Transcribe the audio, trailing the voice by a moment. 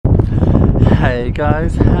Hey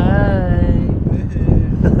guys, hey!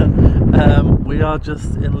 We are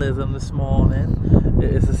just in Lytham this morning.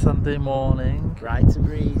 It is a Sunday morning. Bright and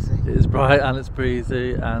breezy. It is bright and it's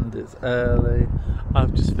breezy and it's early.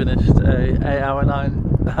 I've just finished a 8 hour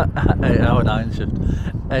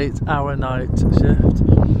night shift,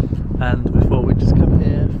 and we thought we'd just come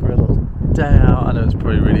here for a little day out. I know it's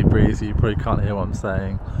probably really breezy, you probably can't hear what I'm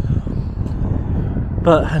saying.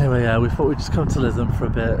 But anyway, yeah, we thought we'd just come to Lytham for a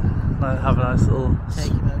bit, have a nice little...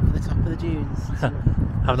 Take him over the top of the dunes.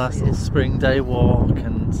 Have a nice little spring day walk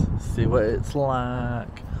and see what it's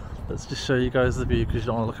like. Let's just show you guys the view, because you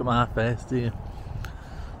don't want to look at my face, do you?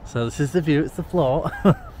 So this is the view, it's the floor.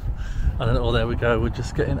 And then, oh, there we go, we're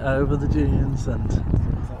just getting over the dunes and... See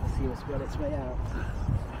what's on its way out.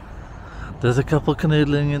 There's a couple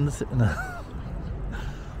canoodling in the... No.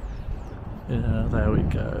 Yeah, there we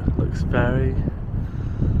go. Looks very...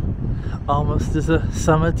 almost as a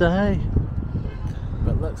summer day.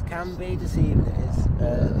 But looks can be deceived, it is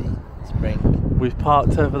early spring. We've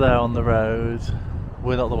parked over there on the road.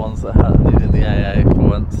 We're not the ones that need in the AA for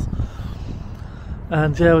once.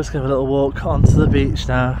 And yeah, we're just going to have a little walk onto the beach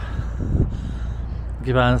now.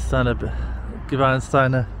 Give Einstein a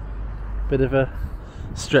bit of a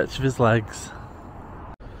stretch of his legs.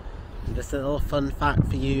 Just a little fun fact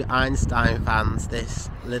for you Einstein fans, this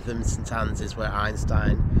Lytham St Anne's is where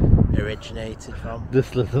Einstein originated from.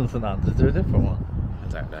 This Lytham St Anne's, is there a different one? I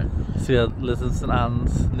don't know. So yeah, Lytham St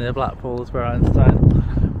Anne's near Blackpool is where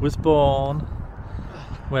Einstein was born,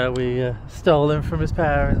 where we stole him from his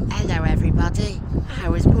parents. Hello everybody, I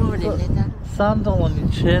was born in Lytham. Sandal on your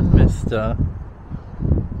chin, mister.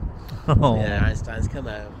 Oh. Yeah, Einstein's come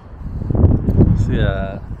home. So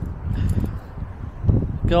yeah.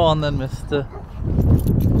 Go on then, mister.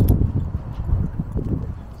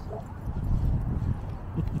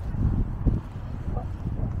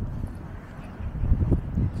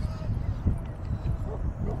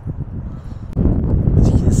 As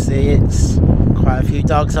you can see, it's quite a few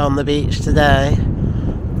dogs on the beach today.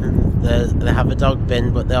 And they have a dog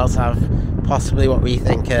bin, but they also have possibly what we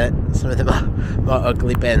think are some of the more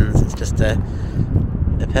ugly bins. It's just a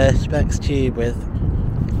perspex tube with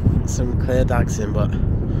some clear dags in, but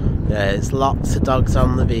yeah, it's lots of dogs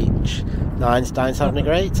on the beach. And Einstein's having a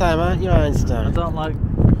great time, aren't you, Einstein? I don't like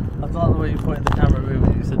the way you pointed the camera at me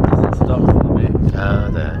when you said there's lots of dogs on the beach. Oh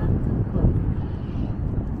no.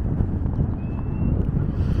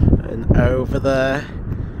 And over there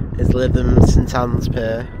is Lytham St Anne's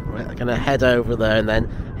Pier. We're going to head over there and then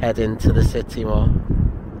head into the city more.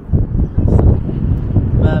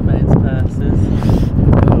 Mermaids' purses.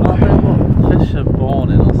 Aren't they what fish are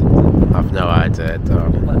born in or something? I've no idea,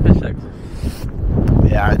 dog. Like fish eggs.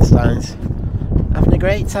 Yeah, Einstein's having a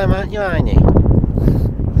great time, aren't you, Einie?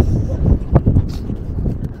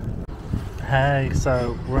 Hey,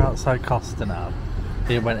 so we're outside Costa now.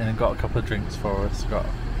 He went in and got a couple of drinks for us. Got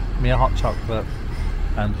me a hot chocolate,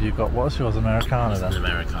 and you got, what's yours, Americano then? An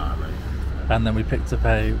Americano. And then we picked up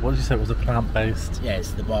a, what did you say, it was a plant-based? Yeah,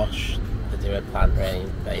 it's the Bosch. They do a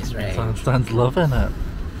plant-based range. Einstein's loving it.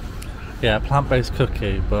 Yeah, plant-based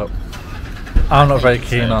cookie, but I'm not very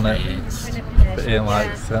keen on it. But Ian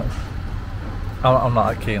likes it. I'm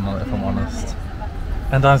not that keen on it, if I'm honest.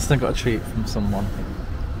 And Einstein got a treat from someone,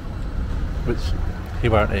 which he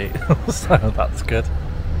won't eat, so that's good.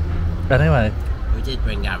 Anyway. We did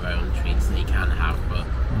bring our own treats that you can have, but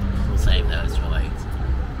we'll save those for later.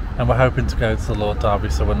 And we're hoping to go to Lord Derby,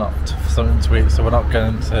 so we're not something to eat, so we're not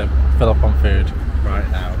going to fill up on food right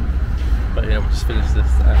now. But yeah, we'll just finish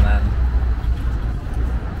this and then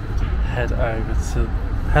head over to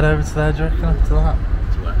there, do you reckon, after that?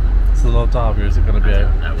 To where? To the Lord Derby, or is it going to be I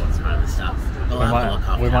don't know what time it starts.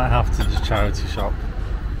 we might have to just charity shop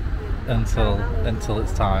until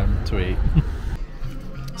it's time to eat.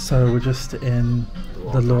 So we're just in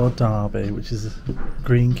the Lord Derby, which is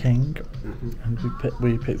Green King, and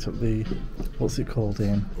we picked up the, what's it called,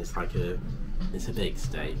 Ian? It's a big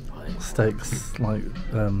steak place. Steaks, like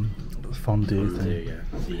fondue thing. Yeah.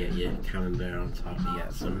 So you get your camembert on top, you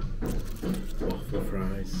get some waffle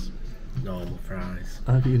fries, normal fries. I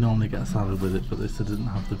think you normally get a salad with it, but this didn't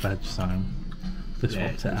have the veg, so they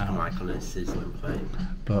swapped it out. Like on a sizzling plate.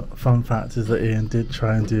 But fun fact is that Ian did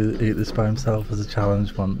try and eat this by himself as a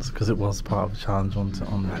challenge once, because it was part of a challenge on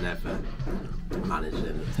I never managed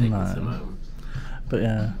it and taken some home. But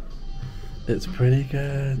yeah, it's pretty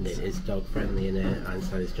good. And it is dog friendly in it.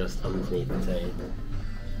 Einstein is just underneath the table.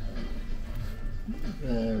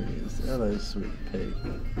 There he is. Hello, sweet pig.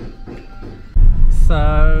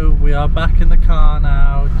 So we are back in the car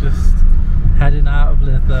now, just heading out of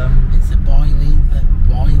Lytham. It's a boiling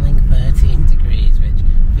 13 degrees, which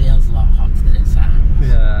feels a lot hotter than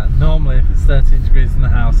degrees in the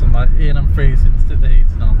house. I'm like, Ian, I'm freezing, stick the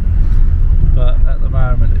heating on. But at the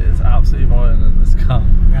moment it's absolutely boiling in this car.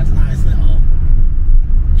 We had a nice little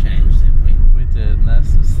change, didn't we? We did, and there's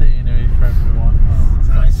some scenery for everyone. Oh, it's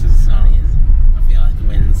nice and sunny. I feel like the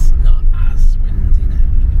wind's not as windy now.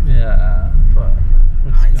 Yeah, but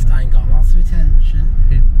Einstein got lots of attention.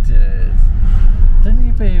 He did. Didn't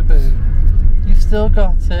you, boo-boo? You've still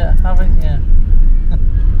got it, haven't you?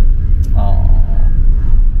 Oh,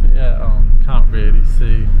 but yeah, can't really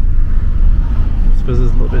see. I suppose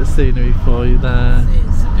there's a little bit of scenery for you there.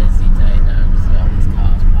 It's a busy day now because all these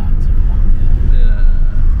cars parked up on Yeah.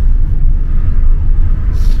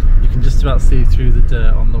 You can just about see through the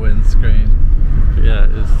dirt on the windscreen. But yeah,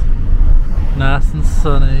 it is nice and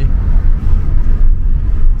sunny.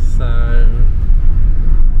 So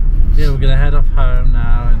yeah, we're gonna head off home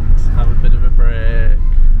now and have a bit of a break.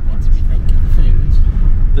 What did we think of the food?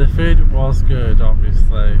 The food was good,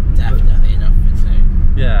 obviously. Definitely enough for two.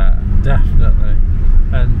 Yeah, definitely.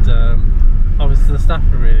 And obviously the staff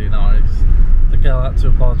were really nice. The girl had to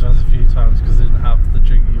apologise a few times because they didn't have the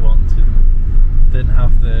drink you wanted. Didn't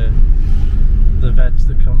have the veg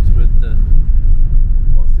that comes with the,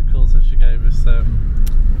 what's it called? So she gave us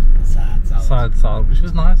side salad, which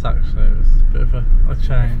was nice actually. It was a bit of a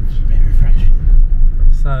change. A bit refreshing.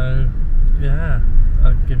 So yeah,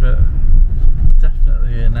 I'd give it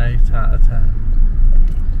definitely an 8 out of 10.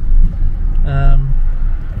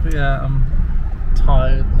 But yeah, I'm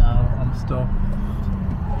tired now, I'm stuffed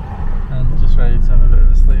and just ready to have a bit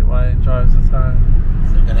of a sleep while he drives us home.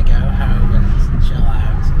 So we're going to go home and chill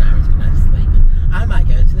out, and now he's going to sleep. And I might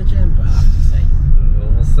go to the gym, but I'll have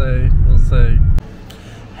to see. We'll see.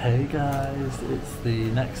 Hey guys, it's the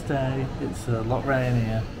next day. It's a lot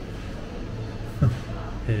rainier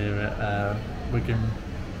here at Wigan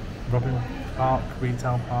Robin Park,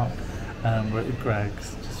 Retail Park. We're at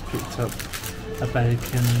Greg's, just picked up a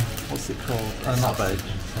bacon, what's it called? Not bacon,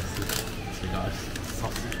 sausage. So we got a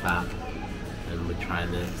sausage bag and we're trying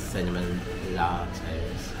the cinnamon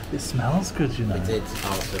lattes. It smells good, you know. We did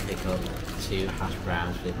also pick up 2 hash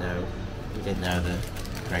browns. We didn't know that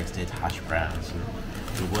Greg's did hash browns. And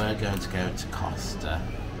we were going to go to Costa,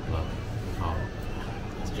 but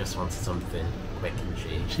we just wanted something quick and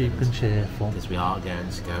cheap. Cheap and cheerful. Because we are going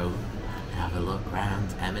to go have a look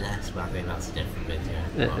around M&S, but I think that's a different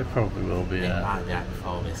video. It probably will be, yeah. It might be out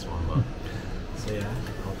before this one, but so yeah,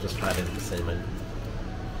 I'll just try the cinnamon.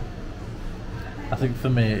 I think for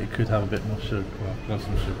me it could have a bit more sugar, well,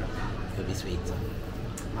 some sugar. Could be sweeter.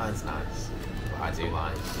 Mine's nice, but I do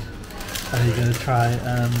like. Are you going to try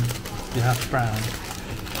your hash brown?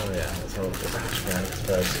 Oh yeah, let's all get the hash browns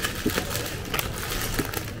first.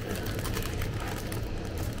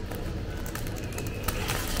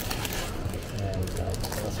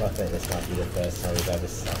 I think this might be the first time we've ever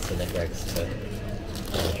sat in a Greg's to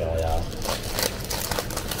enjoy our.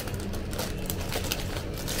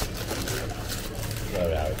 Oh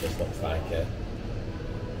yeah, it just looks like a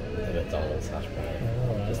McDonald's hash brown. Oh,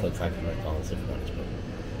 right. It just looks like a McDonald's if you want to.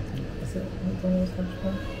 Is it McDonald's hash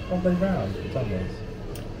brown? Are they round, McDonald's?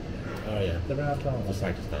 Oh yeah. They're round, aren't they? Just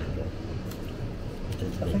like a standard one.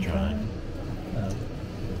 It's a bit dry. No.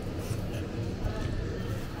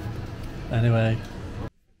 Anyway.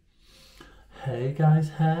 Hey guys,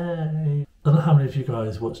 hey! I don't know how many of you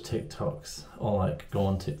guys watch TikToks or like go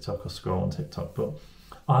on TikTok or scroll on TikTok, but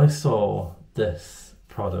I saw this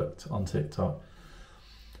product on TikTok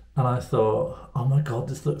and I thought, oh my god,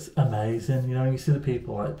 this looks amazing. You know, you see the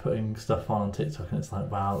people like putting stuff on TikTok and it's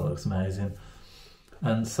like, wow, that looks amazing.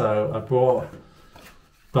 And so I bought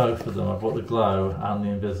both of them. I bought the Glow and the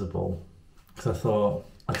Invisible because I thought,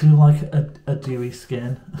 I do like a dewy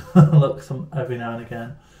skin look every now and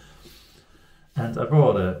again. And I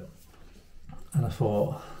brought it and I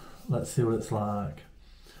thought, let's see what it's like.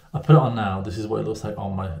 I put it on now, this is what it looks like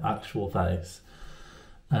on my actual face.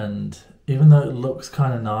 And even though it looks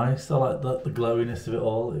kind of nice, I like the glowiness of it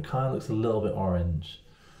all, it kind of looks a little bit orange,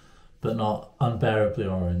 but not unbearably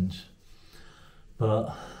orange.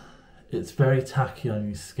 But it's very tacky on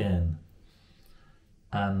your skin.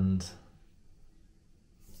 And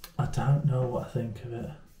I don't know what I think of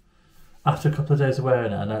it. After a couple of days of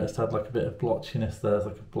wearing it, I noticed I had like a bit of blotchiness there. There's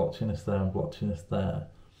like a blotchiness there and blotchiness there.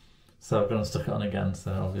 So I've gone and stuck it on again,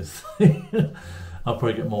 so obviously I'll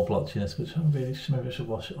probably get more blotchiness, which maybe I should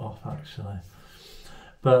wash it off actually.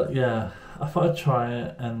 But yeah, I thought I'd try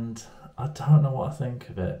it and I don't know what I think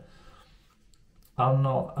of it. I'm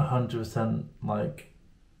not 100% like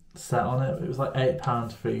set on it. It was like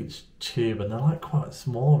 £8 for each tube and they're like quite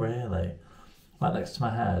small really. Like next to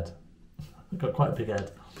my head. I've got quite a big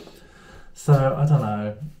head. So I don't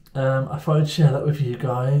know. I thought I'd share that with you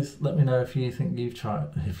guys. Let me know if you think you've tried.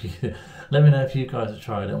 Let me know if you guys have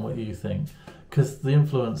tried it and what you think. Because the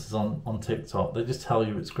influencers on TikTok, they just tell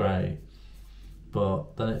you it's great,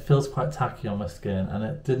 but then it feels quite tacky on my skin, and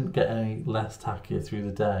it didn't get any less tackier through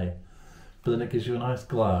the day. But then it gives you a nice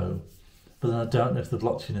glow. But then I don't know if the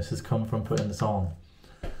blotchiness has come from putting this on.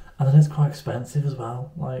 And then it's quite expensive as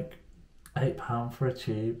well, like £8 for a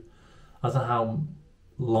tube. I don't know how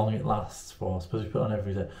long it lasts for. I suppose you put it on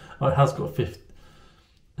every day. Oh, it has got 50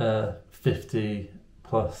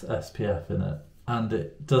 plus SPF in it, and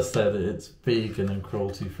it does say that it's vegan and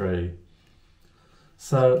cruelty free.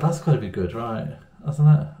 So that's got to be good, right? Hasn't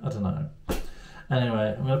it? I don't know.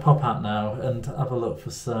 Anyway, I'm going to pop out now and have a look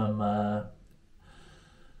for some.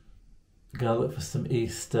 Go look for some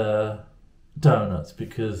Easter donuts,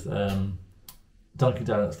 because Dunkin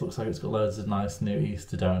Donuts looks like it's got loads of nice new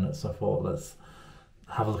Easter donuts. So I thought let's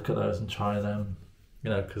have a look at those and try them, you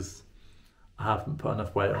know, because I haven't put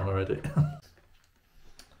enough weight on already.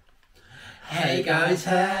 Hey guys,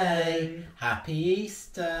 hey! Happy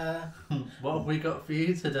Easter! What have we got for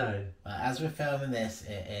you today? Well, as we're filming this,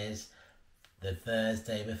 it is the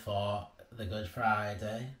Thursday before the Good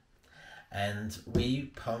Friday, and we're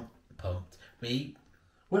pumped. We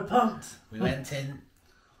went in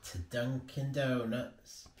to Dunkin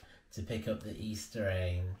Donuts to pick up the Easter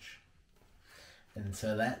range. And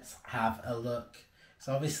so let's have a look.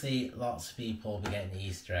 So obviously lots of people will be getting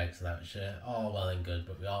Easter eggs and that, which are all well and good,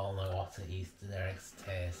 but we all know what the Easter eggs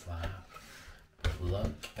taste like. But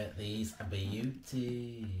look at these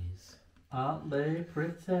beauties. Aren't they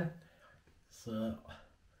pretty? So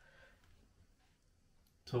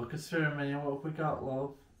talk us through a minute, what have we got,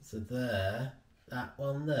 love? So there, that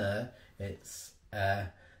one there, it's a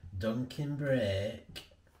Dunkin Break,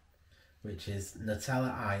 which is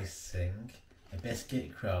Nutella icing, a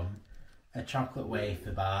biscuit crumb, a chocolate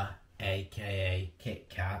wafer bar, aka Kit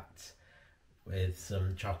Kat, with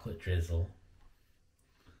some chocolate drizzle.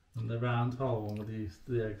 And the round hole one with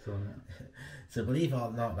the eggs on it. So believe it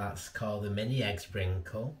or not, that's called a mini egg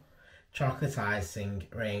sprinkle, chocolate icing,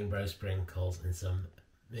 rainbow sprinkles, and some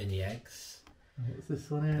mini eggs. What's this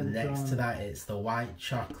one here? And next to that, it's the white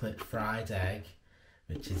chocolate fried egg,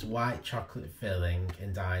 which is white chocolate filling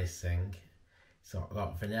and icing. So I've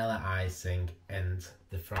got vanilla icing and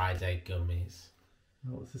the fried egg gummies.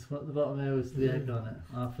 What's this one at the bottom here with the egg on it?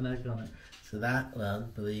 Half an egg on it. So that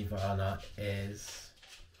one, believe it or not, is...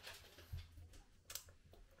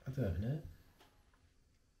 I don't know.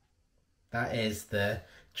 That is the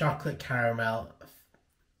chocolate caramel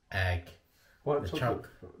egg. White chocolate?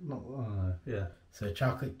 Yeah. So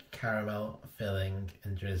chocolate caramel filling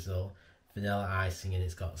and drizzle, vanilla icing, and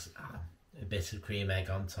it's got a bit of cream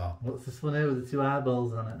egg on top. What's this one here with the two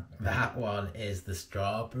eyeballs on it? That one is the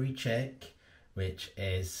strawberry chick, which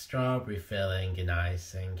is strawberry filling and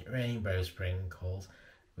icing, rainbow sprinkles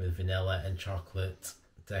with vanilla and chocolate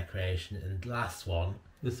decoration. And last one,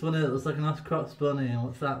 this one here looks like a nice cross bunny. And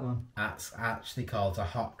what's that one? That's actually called a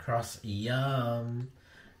hot cross yum,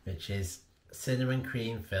 which is cinnamon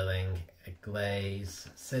cream filling, a glaze,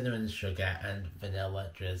 cinnamon sugar, and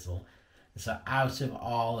vanilla drizzle. So out of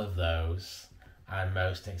all of those, I'm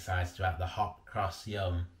most excited about the hot cross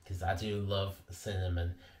yum, because I do love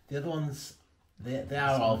cinnamon. The other ones, they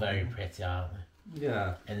are all very pretty, aren't they?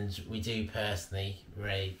 Yeah. And we do personally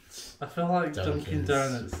rate. I feel like Dunkin Dunkin's.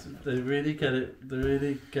 Donuts, they really get it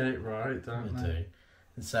right, don't We they? do.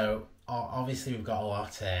 And so obviously we've got a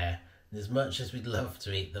lot here. And as much as we'd love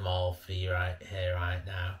to eat them all for you right here, right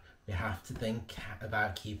now, we have to think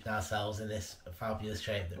about keeping ourselves in this fabulous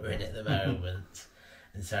shape that we're in at the moment.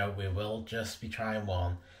 And so we will just be trying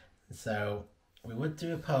one. And so we would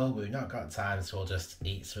do a poll, but we've not got time, so we'll just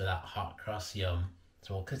eat some of that hot cross yum.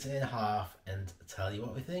 So we'll cut it in half and tell you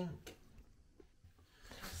what we think.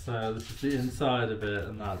 So this is the inside of it,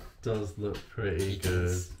 and that does look pretty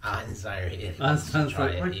good. And Zaire That sounds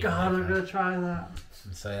like, oh my god, I'm going to try that.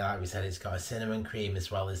 And so like we said, it's got a cinnamon cream as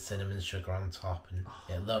well as cinnamon sugar on top, and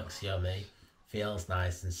it looks yummy, feels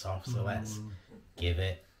nice and soft, so let's give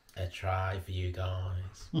it a try for you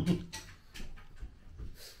guys.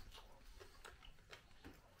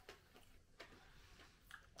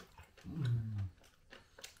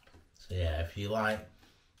 So yeah, if you like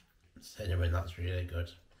cinnamon, that's really good.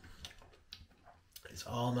 It's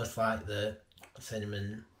almost like the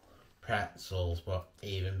cinnamon pretzels, but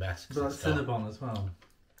even better. But like Cinnabon as well.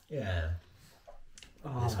 Yeah.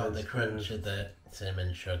 Oh, It's got the crunch of the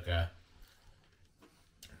cinnamon sugar,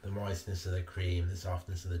 the moistness of the cream, the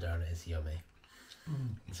softness of the donut is yummy.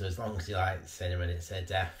 So as long as you like cinnamon, it's a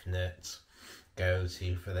definite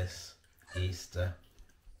go-to for this Easter.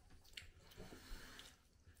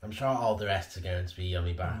 I'm sure all the rest are going to be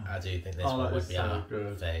yummy, but I do think this one would be so our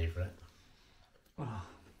good. favourite. Oh.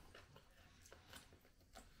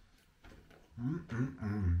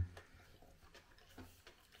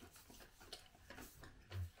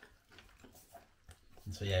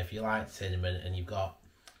 So yeah, if you like cinnamon and you've got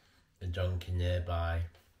a Dunkin nearby,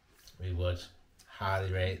 we would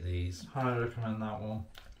highly rate these. Highly recommend that one.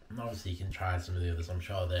 And obviously you can try some of the others, I'm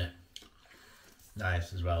sure they're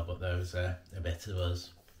nice as well, but those are a bit of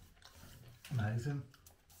us. Amazing.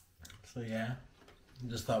 So yeah,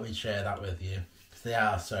 just thought we'd share that with you, because they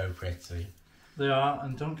are so pretty. They are,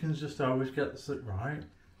 and Dunkin's just always gets it right.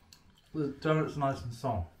 The donuts are nice and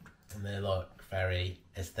soft. And they look very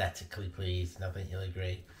aesthetically pleased, and I think you'll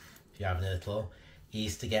agree. If you're having a little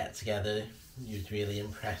Easter get together, you'd really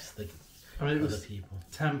impress the other people.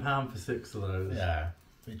 £10 for 6 of those. Yeah,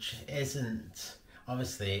 which isn't,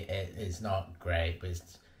 obviously it is not great, but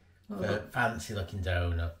it's for fancy looking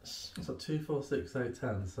donuts. It's like 2, 4, 6, 8,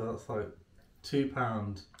 10, so that's like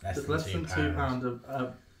 £2. Less than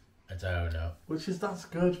 £2 a donut. that's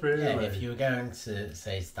good, really. Yeah, if you were going to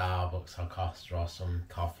say Starbucks or Costa or some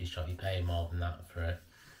coffee shop, you pay more than that for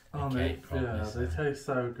a cake. Yeah, they taste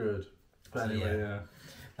so good. But So, anyway, yeah.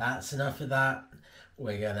 That's enough of that.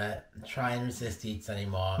 We're gonna try and resist eating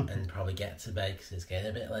anymore and probably get to bed because it's getting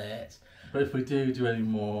a bit late. But if we do any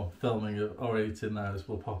more filming or eating those,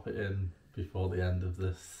 we'll pop it in before the end of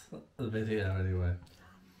the video anyway.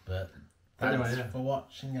 But thanks anyway, for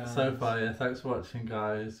watching, guys. So far, yeah, thanks for watching,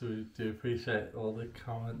 guys. We do appreciate all the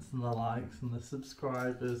comments and the likes and the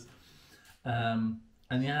subscribers. And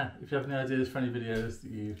yeah, if you have any ideas for any videos that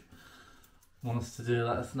you want us to do,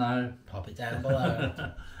 let us know. Pop it down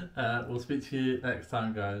below. We'll speak to you next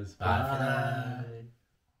time, guys. Bye for now.